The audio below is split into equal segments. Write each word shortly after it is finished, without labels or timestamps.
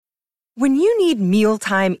When you need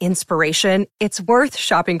mealtime inspiration, it's worth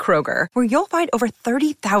shopping Kroger, where you'll find over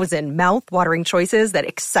 30,000 mouth-watering choices that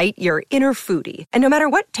excite your inner foodie. And no matter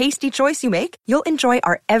what tasty choice you make, you'll enjoy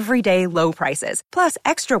our everyday low prices, plus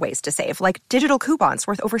extra ways to save, like digital coupons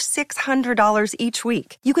worth over $600 each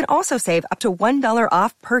week. You can also save up to $1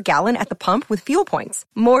 off per gallon at the pump with fuel points.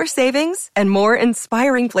 More savings and more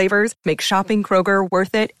inspiring flavors make shopping Kroger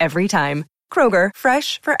worth it every time. Kroger,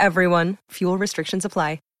 fresh for everyone. Fuel restrictions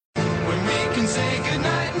apply. Can say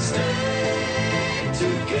goodnight and stay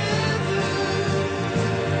together.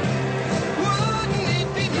 Wouldn't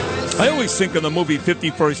it be nice? I always think of the movie 50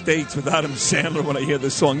 First Dates with Adam Sandler when I hear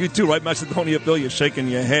this song. You too, right, Macedonia Bill? You're shaking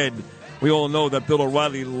your head. We all know that Bill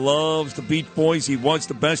O'Reilly loves the Beach Boys. He was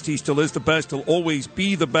the best. He still is the best. He'll always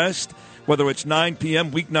be the best, whether it's 9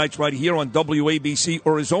 p.m. weeknights right here on WABC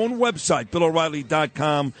or his own website,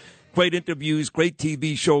 BillO'Reilly.com. Great interviews, great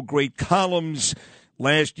TV show, great columns.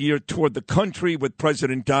 Last year toured the country with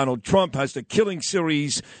President Donald Trump, has the Killing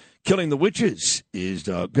series. Killing the Witches is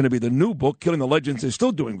going to be the new book. Killing the Legends is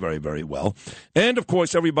still doing very, very well. And, of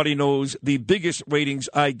course, everybody knows the biggest ratings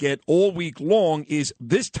I get all week long is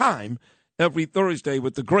this time every Thursday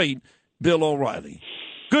with the great Bill O'Reilly.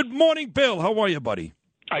 Good morning, Bill. How are you, buddy?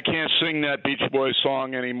 I can't sing that Beach Boys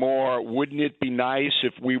song anymore. Wouldn't it be nice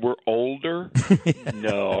if we were older?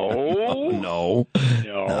 No.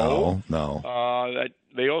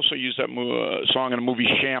 They also used that song in a movie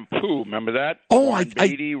Shampoo. Remember that? Oh,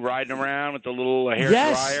 Beatty riding around with the little hair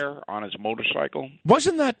dryer on his motorcycle.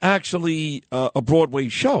 Wasn't that actually a Broadway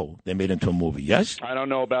show they made into a movie, yes? I don't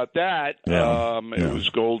know about that. It was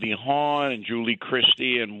Goldie Hawn and Julie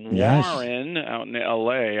Christie and Warren out in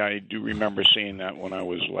L.A. I do remember seeing that when I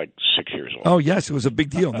was like 6 years old. Oh, yes, it was a big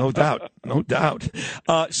deal, no doubt, no doubt.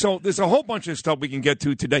 So there's a whole bunch of stuff we can get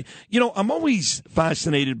to today. You know, I'm always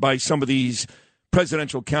fascinated by some of these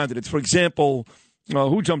presidential candidates. For example,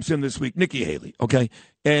 who jumps in this week? Nikki Haley, okay?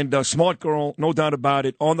 And smart girl, no doubt about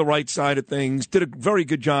it, on the right side of things, did a very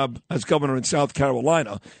good job as governor in South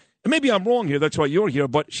Carolina. And maybe I'm wrong here, that's why you're here,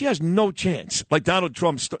 but she has no chance. Like Donald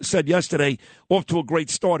Trump said yesterday, off to a great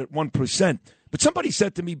start at 1%. But somebody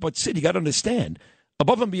said to me, but Sid, you got to understand,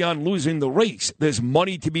 above and beyond losing the race, there's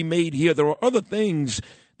money to be made here. There are other things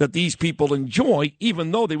that these people enjoy,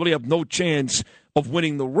 even though they really have no chance of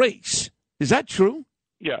winning the race. Is that true?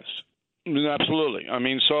 Yes, absolutely. I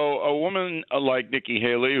mean, so a woman like Nikki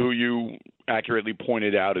Haley, who you accurately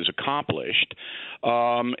pointed out is accomplished,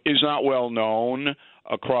 is not well known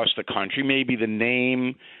across the country. Maybe the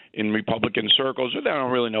name in Republican circles, but they don't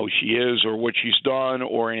really know who she is or what she's done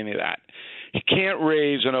or any of that. She can't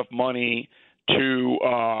raise enough money to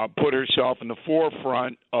put herself in the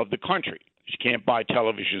forefront of the country. She can't buy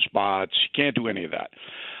television spots. She can't do any of that.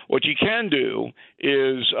 What you can do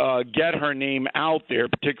is get her name out there,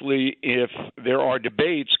 particularly if there are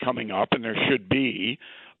debates coming up, and there should be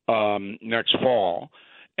next fall,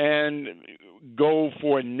 and go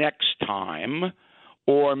for next time,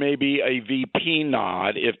 or maybe a VP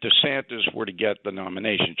nod if DeSantis were to get the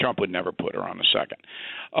nomination. Trump would never put her on a second.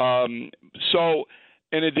 So,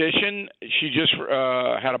 in addition, she just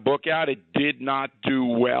had a book out. It did not do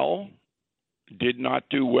well. Didn't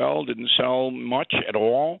sell much at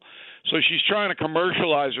all. So she's trying to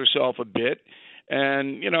commercialize herself a bit,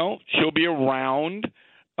 and, you know, she'll be around,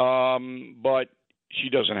 but she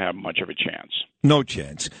doesn't have much of a chance. No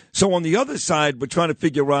chance. So on the other side, we're trying to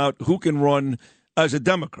figure out who can run as a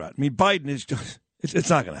Democrat. I mean, Biden is just, it's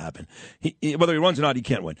not going to happen. Whether he runs or not, he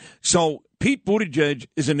can't win. So Pete Buttigieg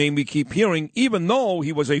is a name we keep hearing, even though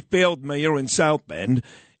he was a failed mayor in South Bend.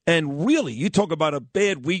 And really, you talk about a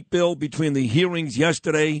bad week, Bill, between the hearings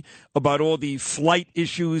yesterday about all the flight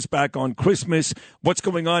issues back on Christmas, what's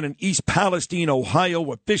going on in East Palestine, Ohio,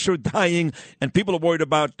 with fish are dying, and people are worried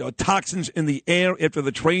about toxins in the air after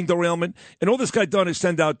the train derailment. And all this guy done is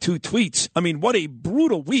send out 2 tweets. I mean, what a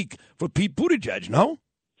brutal week for Pete Buttigieg, no?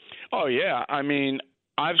 Oh, yeah. I mean,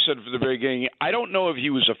 I've said from the very beginning, I don't know if he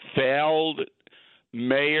was a failed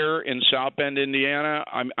mayor in South Bend, Indiana.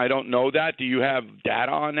 I don't know that. Do you have data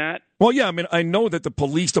on that? Well, yeah. I mean, I know that the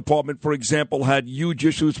police department, for example, had huge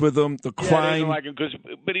issues with him. The crime. Yeah, like him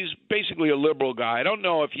but he's basically a liberal guy. I don't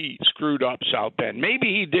know if he screwed up South Bend.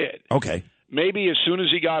 Maybe he did. Okay. Maybe as soon as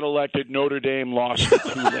he got elected, Notre Dame lost to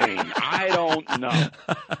Tulane. I don't know.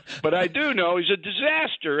 But I do know he's a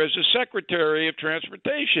disaster as a Secretary of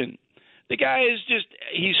Transportation. The guy is just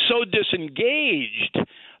 – he's so disengaged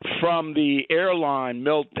from the airline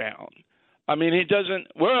meltdown. I mean, he doesn't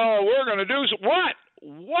 – well, we're going to do – what?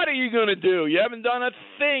 What are you going to do? You haven't done a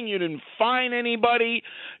thing. You didn't fine anybody.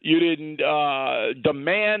 You didn't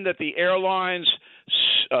demand that the airlines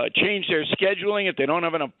change their scheduling if they don't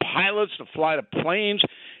have enough pilots to fly the planes.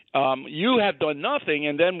 You have done nothing.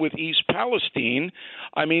 And then with East Palestine,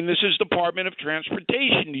 I mean, this is Department of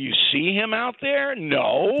Transportation. Do you see him out there?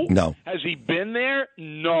 No. No. Has he been there?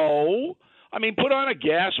 No. I mean, put on a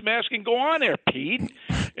gas mask and go on there, Pete.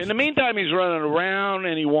 In the meantime, he's running around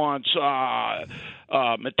and he wants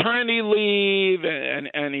maternity leave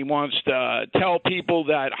and he wants to tell people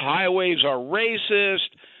that highways are racist.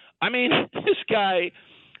 I mean, this guy,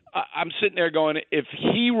 I'm sitting there going, if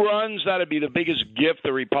he runs, that'd be the biggest gift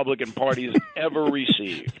the Republican Party has ever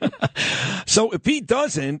received. So if he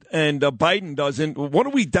doesn't and Biden doesn't, what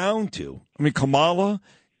are we down to? I mean, Kamala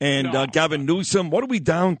and Gavin Newsom, what are we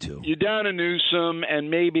down to? You're down to Newsom and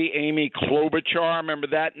maybe Amy Klobuchar. Remember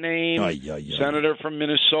that name? Senator from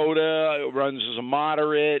Minnesota, runs as a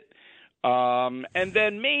moderate. And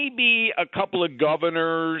then maybe a couple of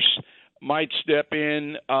governors might step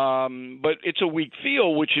in. But it's a weak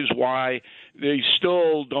field, which is why they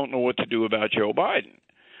still don't know what to do about Joe Biden.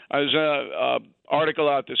 There's an article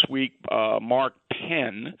out this week, Mark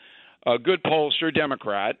Penn, a good pollster,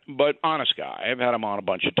 Democrat, but honest guy. I've had him on a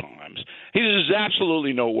bunch of times. He says there's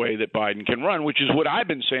absolutely no way that Biden can run, which is what I've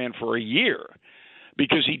been saying for a year,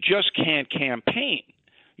 because he just can't campaign.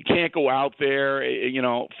 He can't go out there,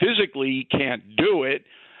 physically he can't do it.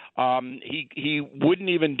 He wouldn't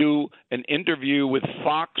even do an interview with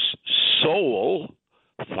Fox Soul.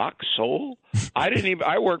 Fox Soul?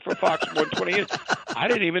 I worked for Fox more than 20 years. I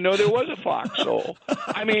didn't even know there was a Fox Soul.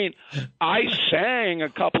 I mean, I sang a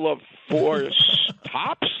couple of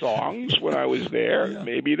top songs when I was there. Yeah.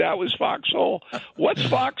 Maybe that was Fox Soul. What's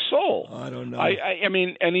Fox Soul? I don't know. I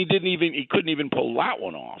mean, and he couldn't even pull that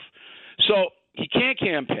one off. So he can't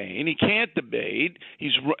campaign. He can't debate.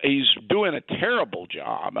 He's doing a terrible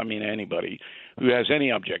job. I mean, anybody who has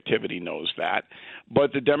any objectivity knows that.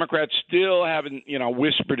 But the Democrats still haven't,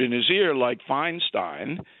 whispered in his ear like Dianne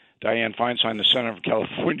Feinstein, the senator from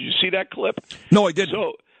California. Did you see that clip? No, I didn't.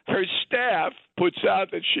 So her staff puts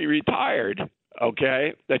out that she retired,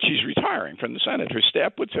 okay, that she's retiring from the Senate. Her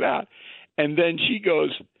staff puts it out. And then she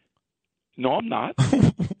goes, no, I'm not.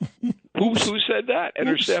 Who said that? And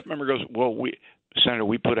her staff member goes, well, Senator,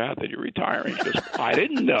 we put out that you're retiring. She goes, I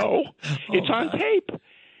didn't know. It's on tape.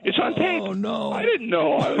 It's on tape. Oh, no. I didn't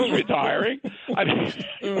know I was retiring. I mean,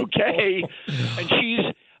 okay. And she's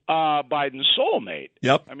Biden's soulmate.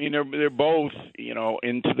 Yep. I mean, they're both,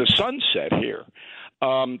 into the sunset here.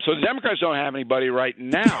 So the Democrats don't have anybody right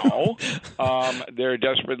now. They're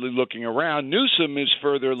desperately looking around. Newsom is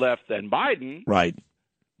further left than Biden. Right.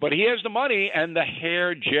 But he has the money and the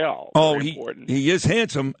hair gel. Oh, he is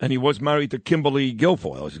handsome, and he was married to Kimberly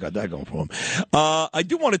Guilfoyle. He's got that going for him. I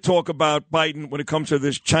do want to talk about Biden when it comes to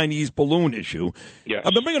this Chinese balloon issue. Yes.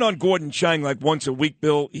 I've been bringing on Gordon Chang like once a week,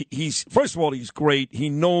 Bill. He's first of all, he's great. He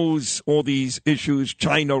knows all these issues,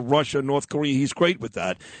 China, Russia, North Korea. He's great with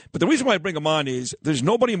that. But the reason why I bring him on is there's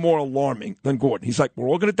nobody more alarming than Gordon. He's like, we're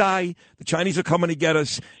all going to die. The Chinese are coming to get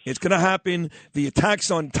us. It's going to happen. The attacks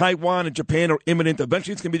on Taiwan and Japan are imminent.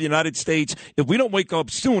 Eventually, it's going to be the United States. If we don't wake up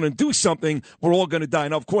soon and do something, we're all going to die.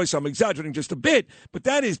 Now, of course, I'm exaggerating just a bit, but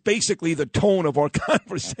that is basically the tone of our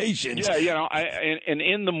conversations. Yeah, and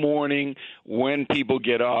in the morning when people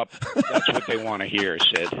get up, that's what they want to hear,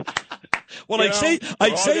 Sid. Well, I'd say,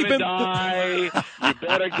 die. You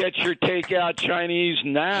better get your takeout Chinese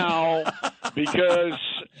now because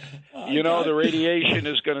the radiation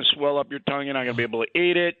is going to swell up your tongue. You're not going to be able to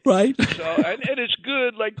eat it. Right. So, and it's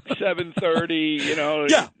good, like 7:30.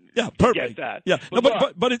 Yeah, perfect. Get that. Yeah,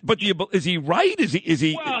 but is he right? Is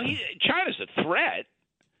he? Well, China's a threat.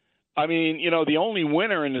 I mean, the only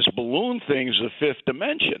winner in this balloon thing is the Fifth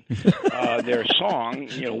Dimension. Their song,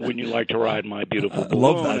 Wouldn't You Like to Ride My Beautiful Balloon? I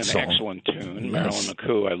love that song. An excellent tune. Marilyn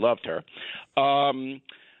McCoo, I loved her.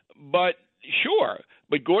 But sure.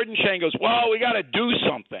 But Gordon Chang goes, well, we got to do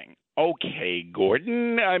something. Okay,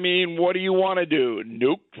 Gordon. I mean, what do you want to do?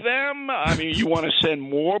 Nuke them? I mean, you want to send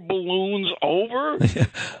more balloons over?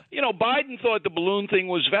 Biden thought the balloon thing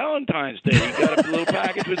was Valentine's Day. He got a little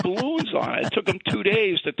package with balloons on it. It took him 2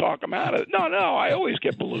 days to talk him out of it. No, I always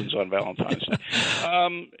get balloons on Valentine's Day.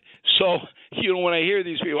 So, when I hear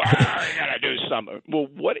these people, I got to do something. Well,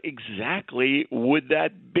 what exactly would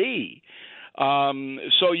that be?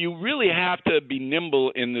 So you really have to be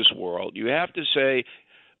nimble in this world. You have to say,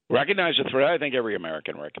 recognize the threat. I think every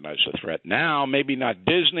American recognizes the threat now, maybe not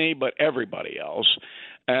Disney, but everybody else.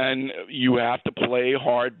 And you have to play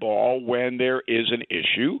hardball when there is an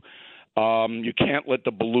issue. You can't let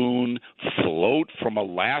the balloon float from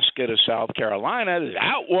Alaska to South Carolina.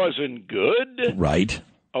 That wasn't good. Right.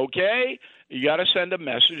 Okay? You got to send a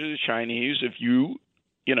message to the Chinese if you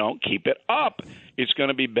keep it up. it's going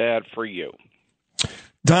to be bad for you.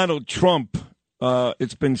 Donald Trump,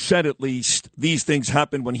 it's been said at least, these things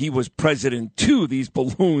happened when he was president too. These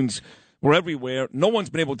balloons were everywhere. No one's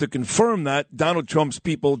been able to confirm that. Donald Trump's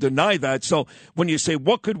people deny that. So when you say,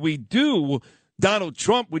 what could we do? Donald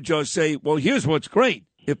Trump would just say, well, here's what's great.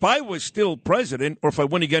 If I was still president, or if I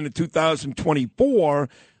win again in 2024,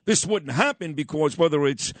 this wouldn't happen, because whether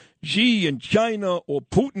it's Xi in China or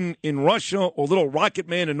Putin in Russia or little Rocket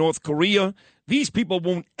Man in North Korea, these people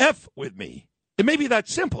won't F with me. It may be that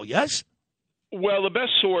simple, yes? Well, the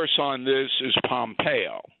best source on this is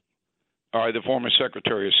Pompeo, the former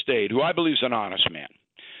Secretary of State, who I believe is an honest man.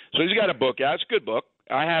 So he's got a book out. It's a good book.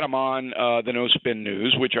 I had him on the No Spin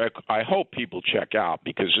News, which I hope people check out,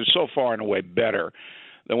 because it's so far and away better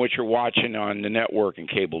than what you're watching on the network and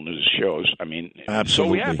cable news shows. I mean,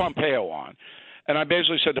 absolutely. So we had Pompeo on, and I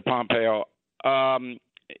basically said to Pompeo,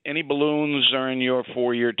 any balloons during your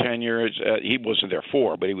 4-year tenure? He wasn't there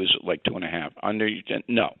 4, but he was like 2.5. Under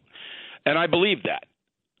no, and I believe that.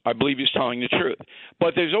 I believe he's telling the truth.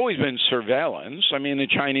 But there's always been surveillance. I mean, the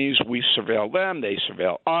Chinese, we surveil them, they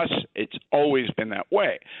surveil us. It's always been that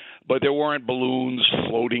way. But there weren't balloons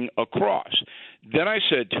floating across. Then I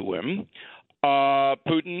said to him,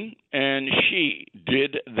 Putin and Xi,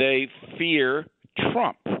 did they fear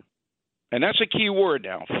Trump? And that's a key word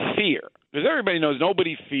now, fear. Because everybody knows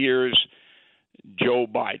nobody fears Joe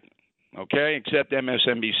Biden, okay, except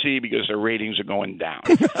MSNBC, because their ratings are going down.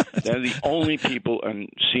 They're the only people on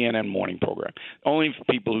CNN morning program, only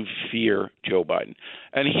people who fear Joe Biden.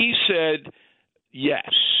 And he said, yes,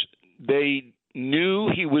 they knew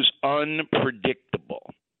he was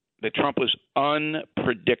unpredictable, that Trump was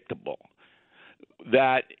unpredictable,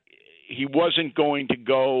 that he wasn't going to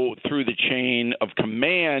go through the chain of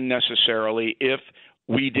command necessarily if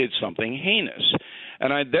we did something heinous.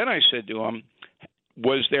 And then I said to him,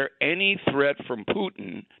 was there any threat from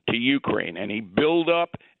Putin to Ukraine? Any buildup,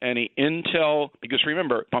 any intel? Because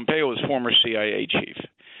remember, Pompeo was former CIA chief.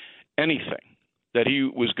 Anything that he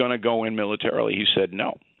was going to go in militarily, he said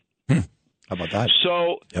no. How about that?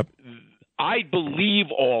 So yep. I believe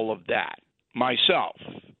all of that myself.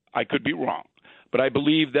 I could be wrong. But I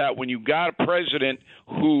believe that when you got a president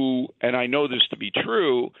who, and I know this to be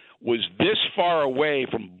true, was this far away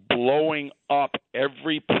from blowing up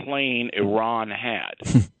every plane Iran had,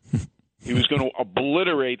 he was going to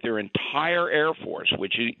obliterate their entire Air Force,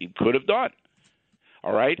 which he could have done.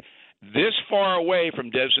 All right? This far away from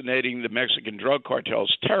designating the Mexican drug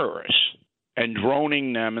cartels terrorists and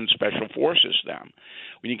droning them and special forces them.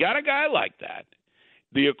 When you got a guy like that,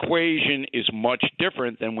 the equation is much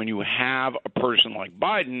different than when you have a person like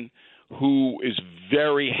Biden who is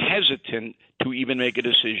very hesitant to even make a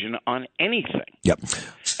decision on anything. Yep.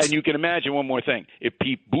 And you can imagine one more thing. If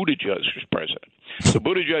Pete Buttigieg was president, so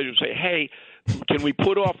Buttigieg would say, hey, can we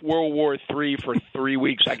put off World War III for 3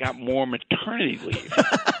 weeks? I got more maternity leave.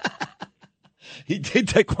 He did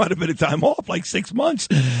take quite a bit of time off, like 6 months.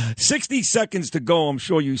 60 seconds to go. I'm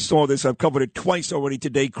sure you saw this. I've covered it twice already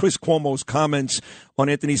today. Chris Cuomo's comments on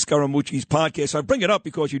Anthony Scaramucci's podcast. I bring it up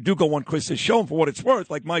because you do go on Chris's show, and for what it's worth,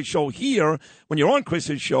 like my show here, when you're on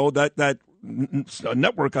Chris's show, that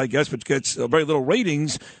network, I guess, which gets very little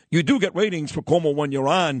ratings, you do get ratings for Cuomo when you're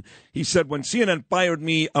on. He said, when CNN fired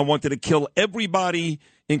me, I wanted to kill everybody,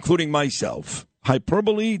 including myself.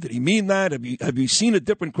 Hyperbole? Did he mean that? Have you seen a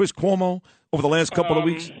different Chris Cuomo over the last couple of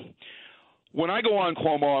weeks? When I go on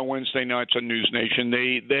Cuomo on Wednesday nights on News Nation,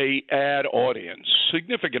 they add audience,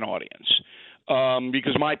 significant audience,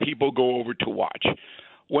 because my people go over to watch.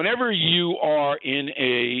 Whenever you are in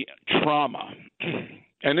a trauma,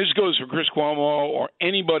 and this goes for Chris Cuomo or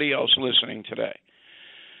anybody else listening today,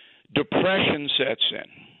 depression sets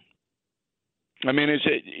in. I mean,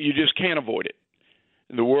 you just can't avoid it.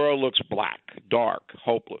 The world looks black, dark,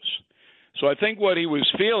 hopeless. So I think what he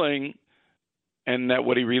was feeling and that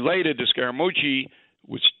what he related to Scaramucci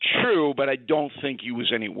was true, but I don't think he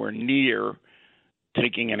was anywhere near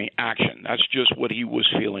taking any action. That's just what he was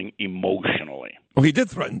feeling emotionally. Well, he did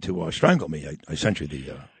threaten to strangle me. I sent you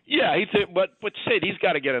the... Yeah, but Sid, he's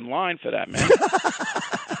got to get in line for that, man.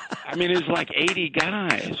 I mean, there's like 80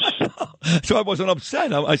 guys. So I wasn't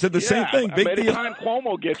upset. I said the same thing. Big by the deal. time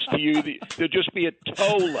Cuomo gets to you, there'll just be a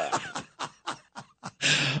toe left.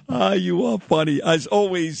 You are funny. As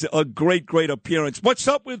always, a great, great appearance. What's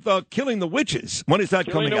up with Killing the Witches? When is that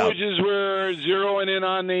coming out? Killing the Witches, we're zeroing in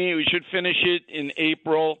on we should finish it in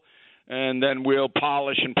April, and then we'll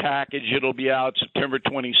polish and package. It'll be out September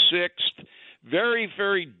 26th. Very,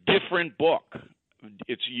 very different book.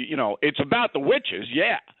 It's about the witches,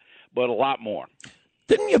 yeah, but a lot more.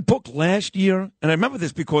 Didn't you book last year? And I remember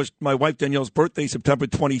this because my wife Danielle's birthday, September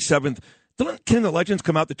 27th. Can the Legends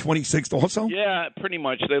come out the 26th also? Yeah, pretty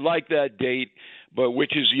much. They like that date, but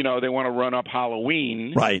which is, they want to run up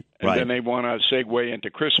Halloween. Right, and then they want to segue into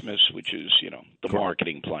Christmas, which is, the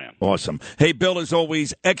marketing plan. Awesome. Hey, Bill, as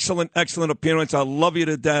always, excellent appearance. I love you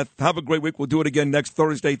to death. Have a great week. We'll do it again next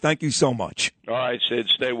Thursday. Thank you so much. All right, Sid.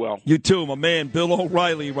 Stay well. You too, my man, Bill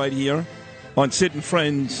O'Reilly right here on Sid and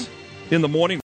Friends in the Morning.